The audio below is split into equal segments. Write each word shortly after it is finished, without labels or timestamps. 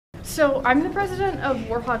So I'm the president of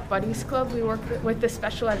Warhawk Buddies Club. We work with the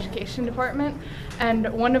special education department, and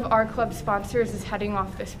one of our club sponsors is heading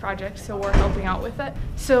off this project, so we're helping out with it.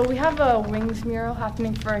 So we have a Wings Mural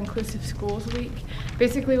happening for Inclusive Schools Week.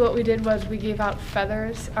 Basically what we did was we gave out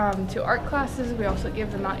feathers to art classes. We also gave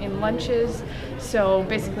them out in lunches, so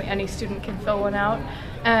basically any student can fill one out.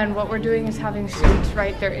 And what we're doing is having students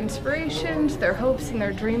write their inspirations, their hopes, and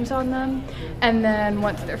their dreams on them. And then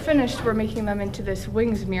once they're finished, we're making them into this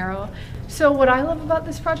Wings mural. So what I love about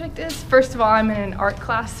this project is, first of all, I'm in an art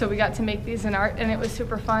class, so we got to make these in art, and it was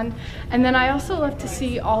super fun. And then I also love to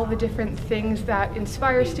see all the different things that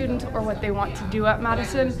inspire students or what they want to do at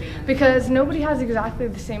Madison, because nobody has exactly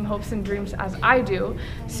the same hopes and dreams as I do.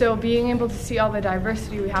 So being able to see all the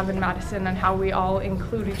diversity we have in Madison and how we all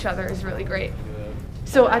include each other is really great.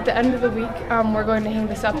 So at the end of the week, we're going to hang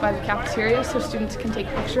this up by the cafeteria so students can take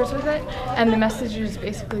pictures with it. And the message is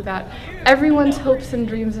basically that everyone's hopes and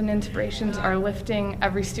dreams and inspirations are lifting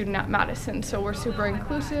every student at Madison. So we're super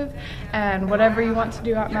inclusive, and whatever you want to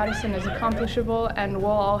do at Madison is accomplishable, and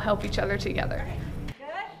we'll all help each other together.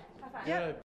 Good?